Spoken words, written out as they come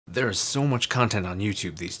There is so much content on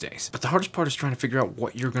YouTube these days, but the hardest part is trying to figure out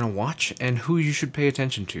what you're going to watch and who you should pay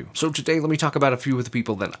attention to. So today, let me talk about a few of the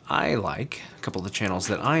people that I like, a couple of the channels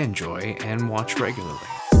that I enjoy and watch regularly.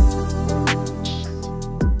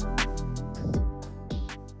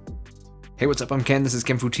 Hey, what's up? I'm Ken, this is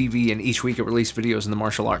kenfuTV, and each week I release videos in the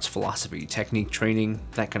martial arts, philosophy, technique, training,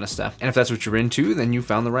 that kind of stuff. And if that's what you're into, then you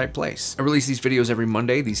found the right place. I release these videos every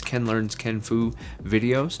Monday, these Ken Learns Kenfu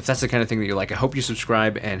videos. If that's the kind of thing that you like, I hope you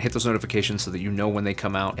subscribe and hit those notifications so that you know when they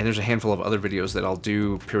come out. And there's a handful of other videos that I'll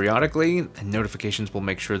do periodically, and notifications will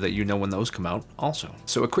make sure that you know when those come out also.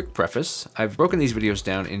 So a quick preface, I've broken these videos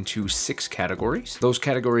down into 6 categories. Those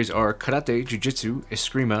categories are karate, jiu-jitsu,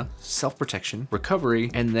 escrima, self-protection, recovery,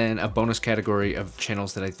 and then a bonus category of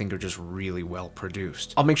channels that I think are just really well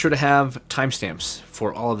produced. I'll make sure to have timestamps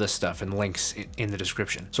for all of this stuff and links in the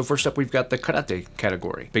description. So first up, we've got the karate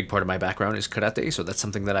category. Big part of my background is karate, so that's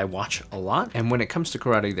something that I watch a lot. And when it comes to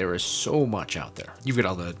karate, there is so much out there. You've got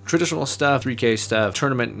all the traditional stuff, 3K stuff,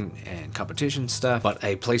 tournament and competition stuff, but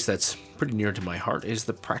a place that's pretty near to my heart is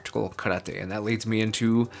the practical karate, and that leads me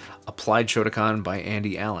into Applied Shotokan by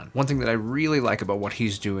Andy Allen. One thing that I really like about what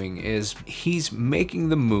he's doing is he's making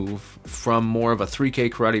the move from more of a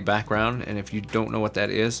 3K karate background, and if you don't know what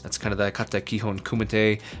that is, that's kind of the kata kihon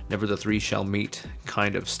kumite, never the three shall meet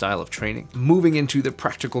kind of style of training. Moving into the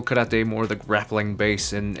practical karate, more the grappling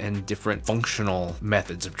base and different functional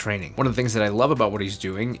methods of training. One of the things that I love about what he's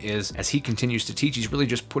doing is as he continues to teach, he's really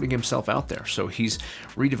just putting himself out there. So he's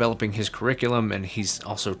redeveloping his curriculum, and he's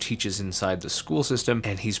also teaches inside the school system,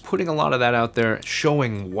 and he's putting a lot of that out there,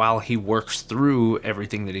 showing while he works through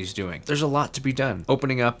everything that he's doing. There's a lot to be done.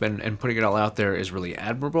 Opening up and putting it all out there is really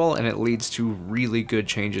admirable, and it leads to really good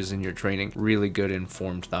changes in your training, really good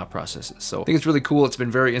informed thought processes. So I think it's really cool. It's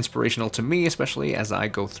been very inspirational to me, especially as I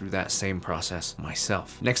go through that same process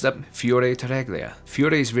myself. Next up, Fiore Taraglia.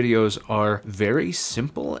 Fiore's videos are very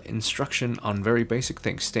simple instruction on very basic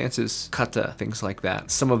things, stances, kata, things like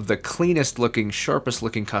that. Some of the cleanest looking, sharpest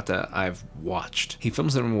looking kata I've watched. He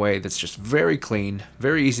films them in a way that's just very clean,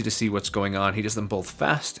 very easy to see what's going on. He does them both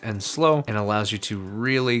fast and slow and allows you to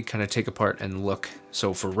really kind of take apart and look.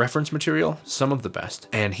 So for reference material, some of the best.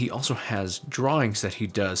 And he also has drawings that he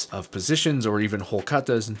does of positions or even whole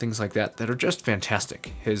katas and things like that that are just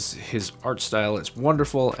fantastic. His art style is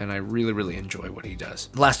wonderful, and I really enjoy what he does.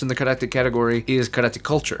 Last in the karate category is Karate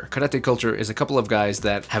Culture. Karate Culture is a couple of guys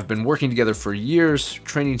that have been working together for years,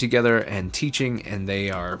 training together and teaching, and they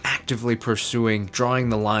are actively pursuing drawing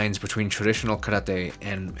the lines between traditional karate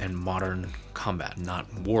and modern combat,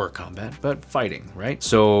 not war combat, but fighting, right?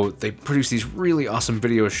 So they produce these really awesome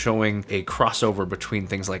videos showing a crossover between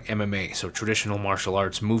things like MMA, so traditional martial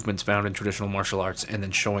arts, movements found in traditional martial arts, and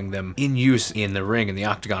then showing them in use in the ring and the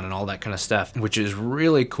octagon and all that kind of stuff, which is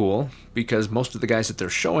really cool because most of the guys that they're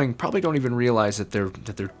showing probably don't even realize that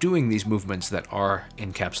they're doing these movements that are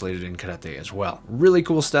encapsulated in karate as well. Really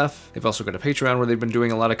cool stuff. They've also got a Patreon where they've been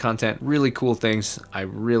doing a lot of content, really cool things. I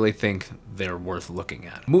really think they're worth looking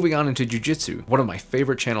at. Moving on into Jiu-Jitsu, one of my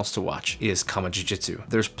favorite channels to watch is Jiujitsu.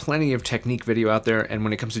 There's plenty of technique video out there, and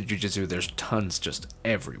when it comes to Jiu-Jitsu, there's tons just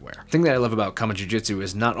everywhere. The thing that I love about Jiujitsu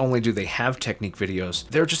is not only do they have technique videos,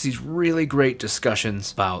 there are just these really great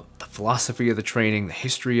discussions about the philosophy of the training, the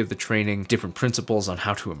history of the training, different principles on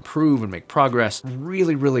how to improve and make progress.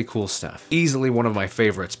 Really cool stuff. Easily one of my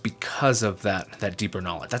favorites because of that deeper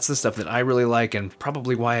knowledge. That's the stuff that I really like, and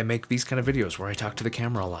probably why I make these kind of videos where I talk to the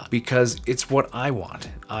camera a lot, because it's what I want.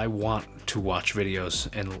 I want to watch videos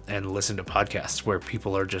and listen to podcasts where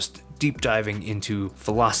people are just deep diving into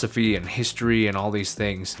philosophy and history and all these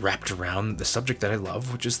things wrapped around the subject that I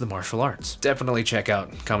love, which is the martial arts. Definitely check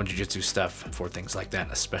out Jiujitsu stuff for things like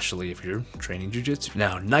that, especially if you're training Jiu-Jitsu.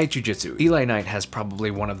 Now, Knight Jiu-Jitsu. Eli Knight has probably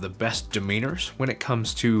one of the best demeanors when it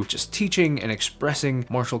comes to just teaching and expressing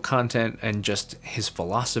martial content and just his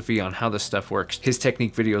philosophy on how this stuff works. His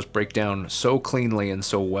technique videos break down so cleanly and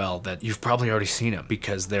so well that you've probably already seen them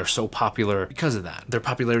because they're so popular because of that. Their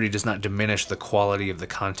popularity does not diminish the quality of the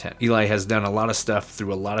content. Eli has done a lot of stuff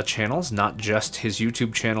through a lot of channels, not just his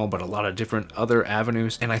YouTube channel, but a lot of different other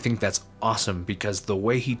avenues, and I think that's awesome because the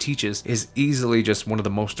way he teaches is easily just one of the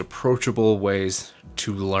most approachable ways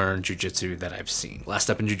to learn Jiu-Jitsu that I've seen. Last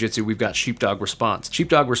up in Jiu-Jitsu, we've got Sheepdog Response.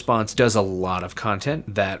 Sheepdog Response does a lot of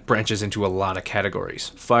content that branches into a lot of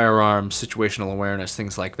categories. Firearms, situational awareness,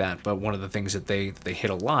 things like that, but one of the things that they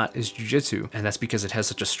hit a lot is Jiu-Jitsu, and that's because it has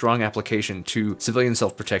such a strong application application to civilian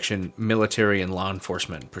self-protection, military and law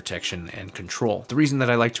enforcement protection and control. The reason that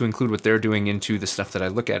I like to include what they're doing into the stuff that I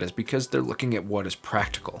look at is because they're looking at what is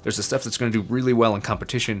practical. There's the stuff that's going to do really well in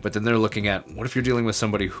competition, but then they're looking at what if you're dealing with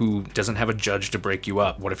somebody who doesn't have a judge to break you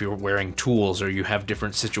up? What if you're wearing tools or you have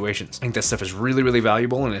different situations? I think that stuff is really, really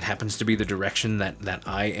valuable, and it happens to be the direction that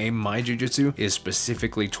I aim my jiu-jitsu is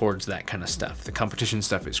specifically towards that kind of stuff. The competition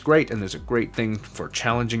stuff is great, and there's a great thing for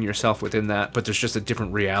challenging yourself within that, but there's just a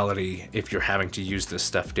different reality if you're having to use this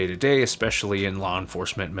stuff day to day, especially in law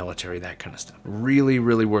enforcement, military, that kind of stuff. Really,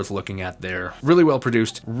 really worth looking at there. Really well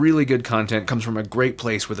produced, really good content, comes from a great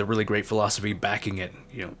place with a really great philosophy backing it.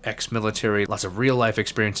 You know, ex-military, lots of real life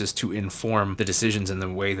experiences to inform the decisions and the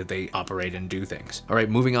way that they operate and do things. All right,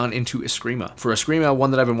 moving on into Escrima. For Escrima,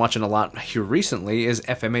 one that I've been watching a lot here recently is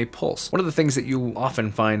FMA Pulse. One of the things that you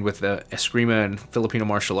often find with the Escrima and Filipino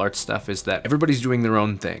martial arts stuff is that everybody's doing their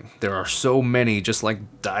own thing. There are so many, just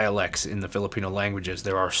like dialects in the Filipino languages,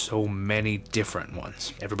 there are so many different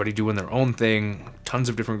ones. Everybody doing their own thing, tons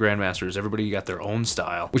of different grandmasters, everybody got their own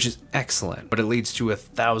style, which is excellent, but it leads to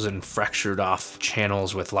 1,000 fractured off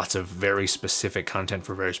channels with lots of very specific content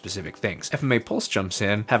for very specific things. FMA Pulse jumps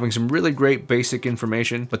in, having some really great basic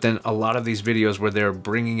information, but then a lot of these videos where they're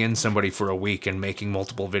bringing in somebody for a week and making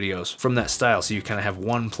multiple videos from that style, so you kind of have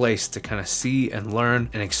one place to kind of see and learn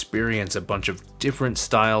and experience a bunch of different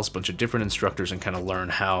styles, a bunch of different instructors, and kind of learn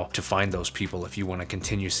how to find those people if you want to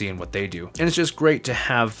continue seeing what they do. And it's just great to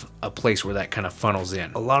have a place where that kind of funnels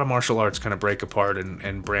in. A lot of martial arts kind of break apart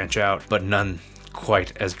and branch out, but none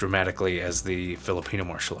quite as dramatically as the Filipino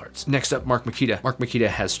martial arts. Next up, Mark Makita. Mark Makita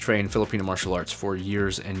has trained Filipino martial arts for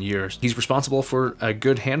years and years. He's responsible for a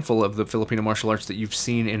good handful of the Filipino martial arts that you've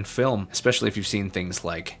seen in film, especially if you've seen things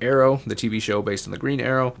like Arrow, the TV show based on the Green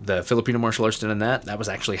Arrow, the Filipino martial arts done in that. That was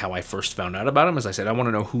actually how I first found out about him. As I said, I want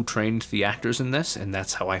to know who trained the actors in this, and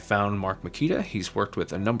that's how I found Mark Makita. He's worked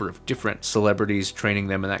with a number of different celebrities, training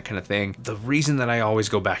them and that kind of thing. The reason that I always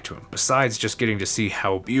go back to him, besides just getting to see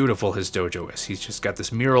how beautiful his dojo is, he's just got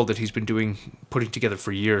this mural that he's been putting together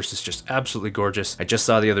for years. It's just absolutely gorgeous. I just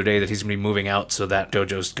saw the other day that he's gonna be moving out, so that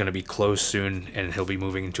dojo's gonna be closed soon and he'll be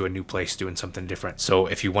moving into a new place doing something different. So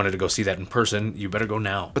if you wanted to go see that in person, you better go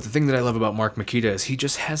now. But the thing that I love about Mark Makita is he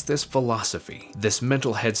just has this philosophy, this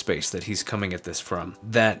mental headspace that he's coming at this from,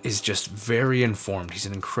 that is just very informed. He's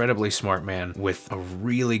an incredibly smart man with a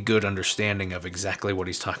really good understanding of exactly what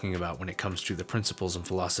he's talking about when it comes to the principles and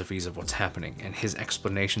philosophies of what's happening, and his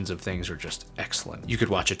explanations of things are just excellent. You could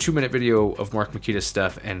watch a 2-minute video of Mark Makita's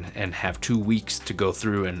stuff and have 2 weeks to go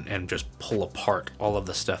through and just pull apart all of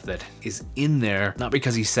the stuff that is in there, not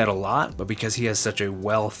because he said a lot, but because he has such a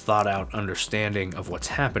well thought out understanding of what's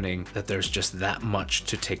happening that there's just that much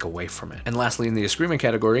to take away from it. And lastly, in the Escrima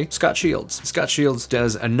category, Scott Shields. Scott Shields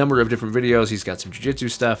does a number of different videos. He's got some jiu-jitsu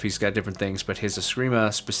stuff, he's got different things, but his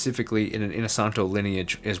Escrima, specifically in an Inosanto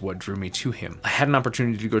lineage, is what drew me to him. I had an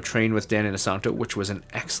opportunity to go train with Dan Inosanto, which was an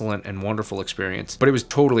excellent and wonderful experience, but it was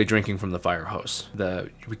totally drinking from the fire hose.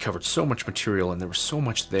 We covered so much material and there was so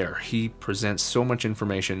much there. He presents so much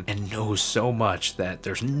information and knows so much that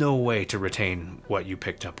there's no way to retain what you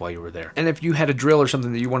picked up while you were there. And if you had a drill or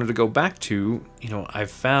something that you wanted to go back to, you know,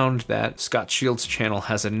 I've found that Scott Shields' channel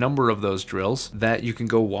has a number of those drills that you can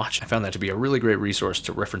go watch. I found that to be a really great resource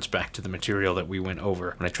to reference back to the material that we went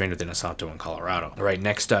over when I trained with Inosanto in Colorado. All right,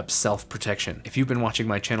 next up, self-protection. If you've been watching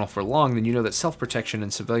my channel for long, then you know that self-protection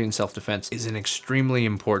and civilian self-defense is an extremely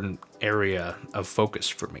important area of focus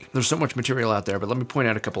for me. There's so much material out there, but let me point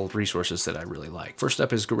out a couple of resources that I really like. First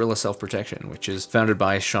up is Guerrilla Self-Protection, which is founded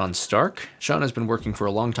by Sean Stark. Sean has been working for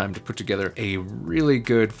a long time to put together a really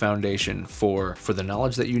good foundation for the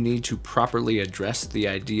knowledge that you need to properly address the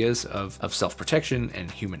ideas of self-protection and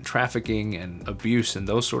human trafficking and abuse and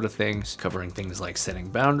those sort of things, covering things like setting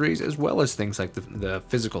boundaries, as well as things like the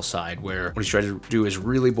physical side, where what he's trying to do is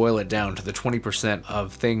really boil it down to the 20%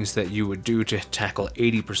 of things that you would do to tackle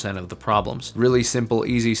 80% of the problems. Really simple,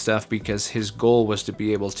 easy stuff, because his goal was to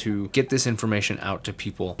be able to get this information out to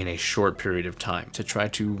people in a short period of time, to try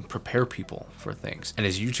to prepare people for things. And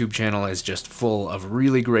his YouTube channel is just full of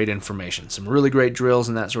really great information, some really great drills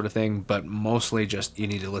and that sort of thing, but mostly just you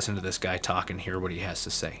need to listen to this guy talk and hear what he has to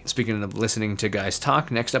say. Speaking of listening to guys talk,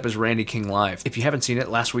 next up is Randy King Live. If you haven't seen it,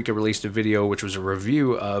 last week I released a video which was a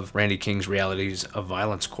review of Randy King's Realities of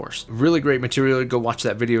Violence course. Really great material. Go watch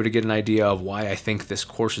that video to get an idea of why I think this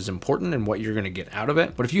course is important and what you're going to get out of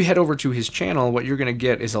it. But if you head over to his channel, what you're going to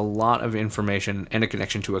get is a lot of information and a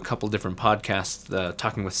connection to a couple different podcasts, the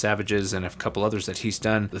Talking with Savages and a couple others that he's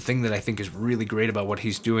done. The thing that I think is really great about what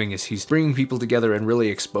he's doing is he's bringing people together and really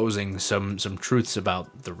exposing some truths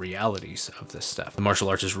about the realities of this stuff. The martial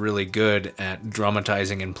arts is really good at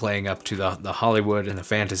dramatizing and playing up to the Hollywood and the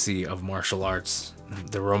fantasy of martial arts,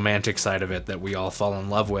 the romantic side of it that we all fall in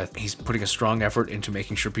love with. He's putting a strong effort into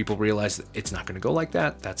making sure people realize that it's not going to go like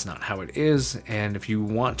that. That's not how it is. And if you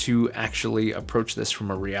want to actually approach this from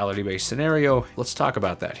a reality-based scenario, let's talk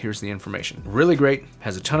about that. Here's the information. Really great,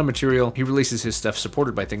 has a ton of material. He releases his stuff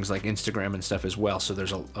supported by things like Instagram and stuff as well. So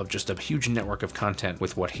there's just a huge network of content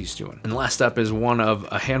with what he's doing. And last up is one of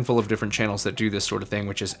a handful of different channels that do this sort of thing,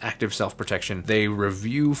 which is Active Self-Protection. They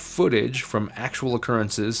review footage from actual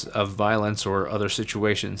occurrences of violence or other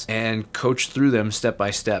situations and coach through them step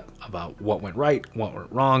by step about what went right, what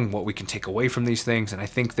went wrong, what we can take away from these things. And I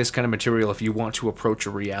think this kind of material, if you want to approach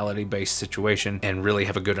a reality-based situation and really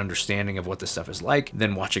have a good understanding of what this stuff is like,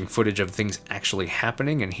 then watching footage of things actually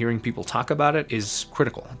happening and hearing people talk about it is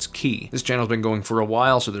critical. It's key. This channel's been going for a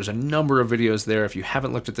while, so there's a number of videos there. If you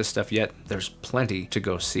haven't looked at this stuff yet, there's plenty to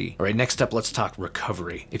go see. All right, next up, let's talk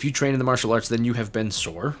recovery. If you train in the martial arts, then you have been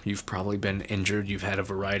sore. You've probably been injured. You've had a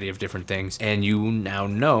variety of different things, and you now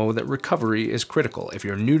know that recovery is critical. If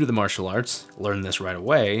you're new to the martial arts, learn this right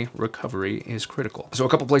away. Recovery is critical. So a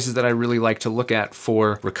couple places that I really like to look at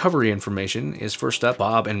for recovery information is, first up,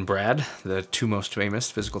 Bob and Brad, the two most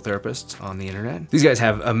famous physical therapists on the internet. These guys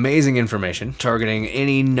have amazing information targeting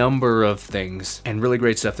any number of things and really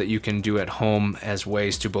great stuff that you can do at home as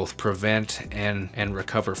ways to both prevent and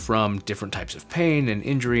recover from different types of pain and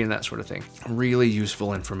injury and that sort of thing. Really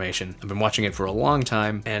useful information. I've been watching it for a long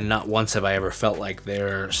time, and not once have I ever felt like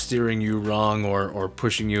they're steering you wrong or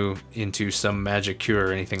pushing you into some magic cure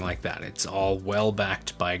or anything like that. It's all well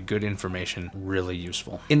backed by good information, really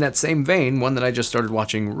useful. In that same vein, one that I just started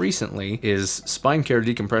watching recently is Spine Care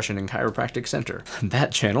Decompression and Chiropractic Center.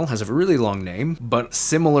 That channel has a really long name, but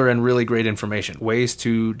similar and really great information. Ways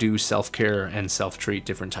to do self-care and self-treat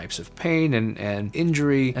different types of pain and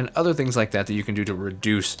injury and other things like that that you can do to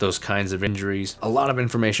reduce those kinds of injuries. A lot of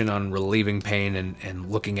information on relieving pain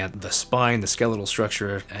and looking at the spine, the skeletal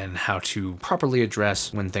structure, and how to properly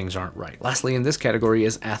address when things aren't right. Lastly, in this category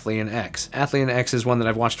is Athlean X. Athlean X is one that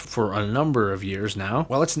I've watched for a number of years now.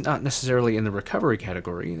 While it's not necessarily in the recovery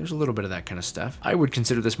category, there's a little bit of that kind of stuff. I would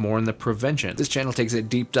consider this more in the prevention. This channel takes a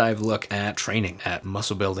deep dive look at training, at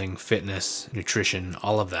muscle building, fitness, nutrition,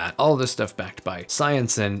 all of that. All of this stuff backed by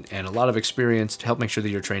science and a lot of experience to help make sure that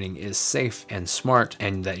your training is safe and smart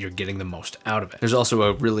and that you're getting the most out of it. There's also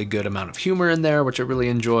a really good amount of humor in there, which I really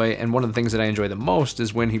enjoy. And one of the things that I enjoy the most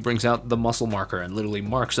is when he brings out the muscle marker and literally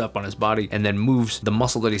marks up on his body and then moves the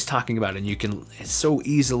muscle that he's talking about, and you can so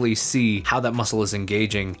easily see how that muscle is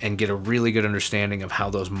engaging and get a really good understanding of how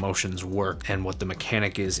those motions work and what the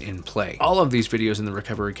mechanic is in play. All of these videos in the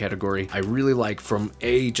recovery category I really like, from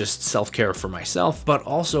just self-care for myself, but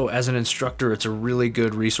also as an instructor, it's a really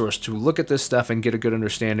good resource to look at this stuff and get a good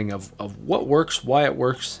understanding of what works, why it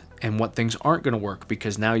works, and what things aren't going to work,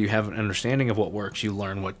 because now you have an understanding of what works, you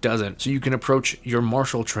learn what doesn't, so you can approach your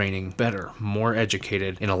martial training better, more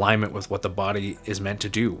educated, in alignment with what the body is meant to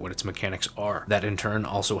do, what its mechanics are. That in turn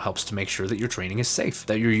also helps to make sure that your training is safe,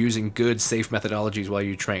 that you're using good, safe methodologies while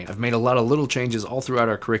you train. I've made a lot of little changes all throughout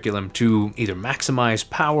our curriculum to either maximize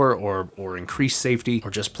power or increase safety,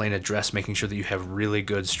 or just plain address making sure that you have really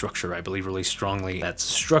good structure. I believe really strongly that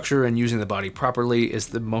structure and using the body properly is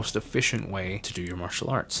the most efficient way to do your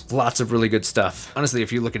martial arts. Lots of really good stuff. Honestly,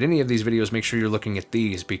 if you look at any of these videos, make sure you're looking at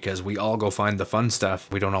these, because we all go find the fun stuff.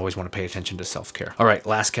 We don't always want to pay attention to self-care. All right,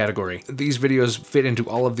 last category. These videos fit into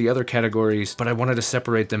all of the other categories, but I wanted to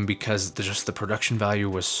separate them because just the production value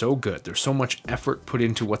was so good. There's so much effort put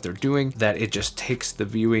into what they're doing that it just takes the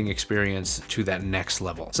viewing experience to that next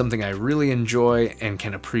level. Something I really enjoy and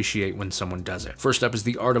can appreciate when someone does it. First up is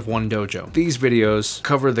The Art of One Dojo. These videos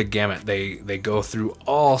cover the gamut. They go through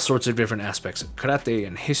all sorts of different aspects of karate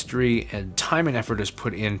and history, and time and effort is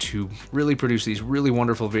put in to really produce these really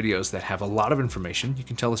wonderful videos that have a lot of information. You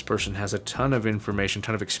can tell this person has a ton of information,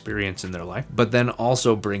 ton of experience in their life, but then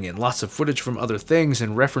also bring in lots of footage from other things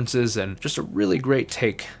and references and just a really great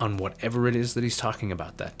take on whatever it is that he's talking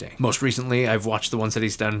about that day. Most recently, I've watched the ones that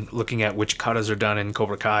he's done looking at which katas are done in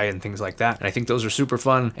Cobra Kai and things like that, and I think those are super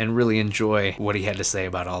fun and really enjoy what he had to say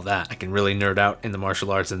about all that. I can really nerd out in the martial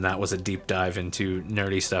arts, and that was a deep dive into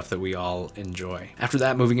nerdy stuff that we all enjoy. After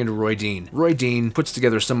that, moving moving into Roy Dean. Roy Dean puts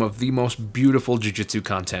together some of the most beautiful jiu-jitsu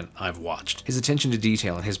content I've watched. His attention to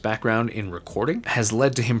detail and his background in recording has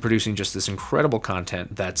led to him producing just this incredible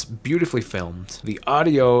content that's beautifully filmed. The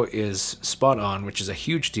audio is spot on, which is a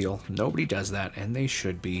huge deal. Nobody does that, and they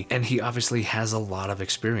should be. And he obviously has a lot of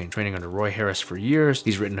experience training under Roy Harris for years.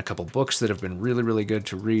 He's written a couple books that have been really, really good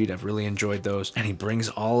to read. I've really enjoyed those, and he brings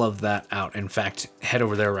all of that out. In fact, head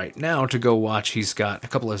over there right now to go watch. He's got a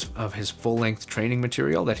couple of his full-length training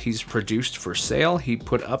material that he's produced for sale. He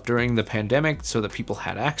put up during the pandemic so that people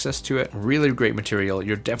had access to it. Really great material.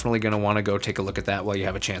 You're definitely going to want to go take a look at that while you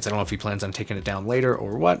have a chance. I don't know if he plans on taking it down later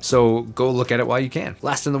or what, so go look at it while you can.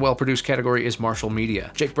 Last in the well-produced category is martial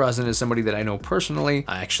media. Jake Brosnan is somebody that I know personally.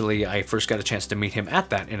 I first got a chance to meet him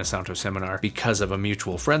at that Inosanto seminar because of a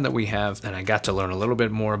mutual friend that we have, and I got to learn a little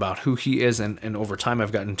bit more about who he is, and over time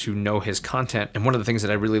I've gotten to know his content. And one of the things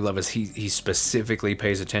that I really love is he specifically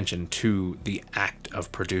pays attention to the act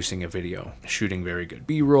of producing a video, shooting very good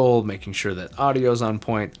B-roll, making sure that audio's on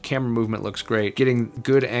point, camera movement looks great, getting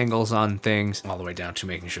good angles on things, all the way down to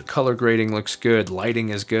making sure color grading looks good, lighting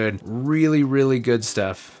is good, really, really good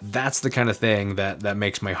stuff. That's the kind of thing that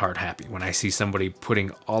makes my heart happy when I see somebody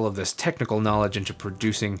putting all of this technical knowledge into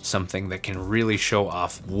producing something that can really show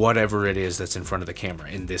off whatever it is that's in front of the camera.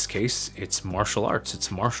 In this case, it's martial arts, it's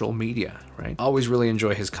martial media, right? Always really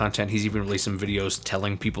enjoy his content. He's even released some videos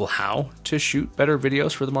telling people how to shoot better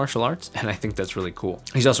videos for the martial arts, and I think that's really cool.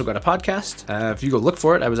 He's also got a podcast. If you go look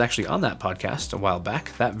for it, I was actually on that podcast a while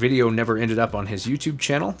back. That video never ended up on his YouTube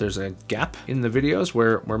channel. There's a gap in the videos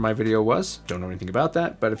where my video was. Don't know anything about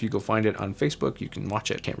that, but if you go find it on Facebook, you can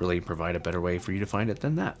watch it. Can't really provide a better way for you to find it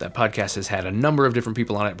than that. That podcast has had a number of different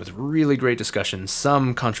people on it with really great discussions,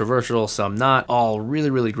 some controversial, some not, all really,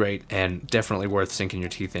 really great, and definitely worth sinking your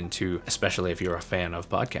teeth into, especially if you're a fan of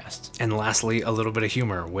podcasts. And lastly, a little bit of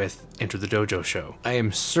humor with Enter the Dojo Show. I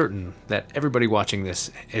am certain that everybody watching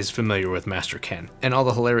this is familiar with Master Ken and all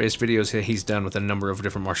the hilarious videos that he's done with a number of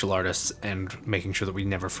different martial artists and making sure that we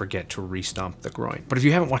never forget to re-stomp the groin. But if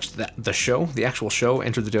you haven't watched the actual show,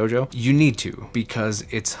 Enter the Dojo, you need to, because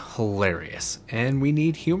it's hilarious and we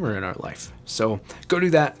need humor in our life. So go do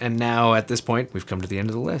that. And now at this point, we've come to the end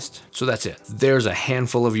of the list. So that's it. There's a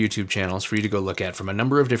handful of YouTube channels for you to go look at from a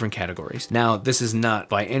number of different categories. Now, this is not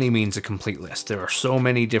by any means a complete list. There are so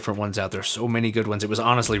many different ones out there, so many good ones. It was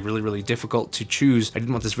honestly really, really difficult to choose. I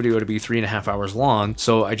didn't want this video to be 3.5 hours long,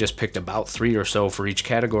 so I just picked about 3 or so for each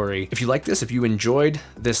category. If you like this, if you enjoyed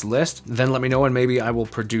this list, then let me know and maybe I will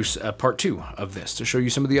produce a part 2 of this to show you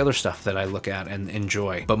some of the other stuff that I look at and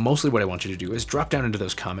enjoy. But mostly what I want you to do is drop down into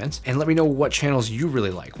those comments and let me know what channels you really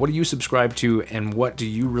like. What do you subscribe to and what do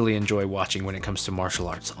you really enjoy watching when it comes to martial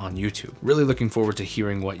arts on YouTube? Really looking forward to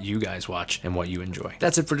hearing what you guys watch and what you enjoy.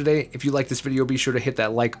 That's it for today. If you like this video, be sure to hit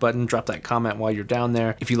that like button, drop that comment while you're down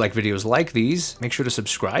there. If you like videos like these, make sure to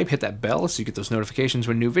subscribe, hit that bell so you get those notifications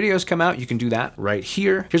when new videos come out. You can do that right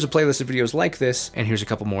here. Here's a playlist of videos like this, and here's a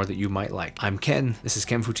couple more that you might like. I'm Ken, this is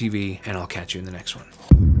kenfuTV, and I'll catch you in the next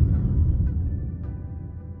one.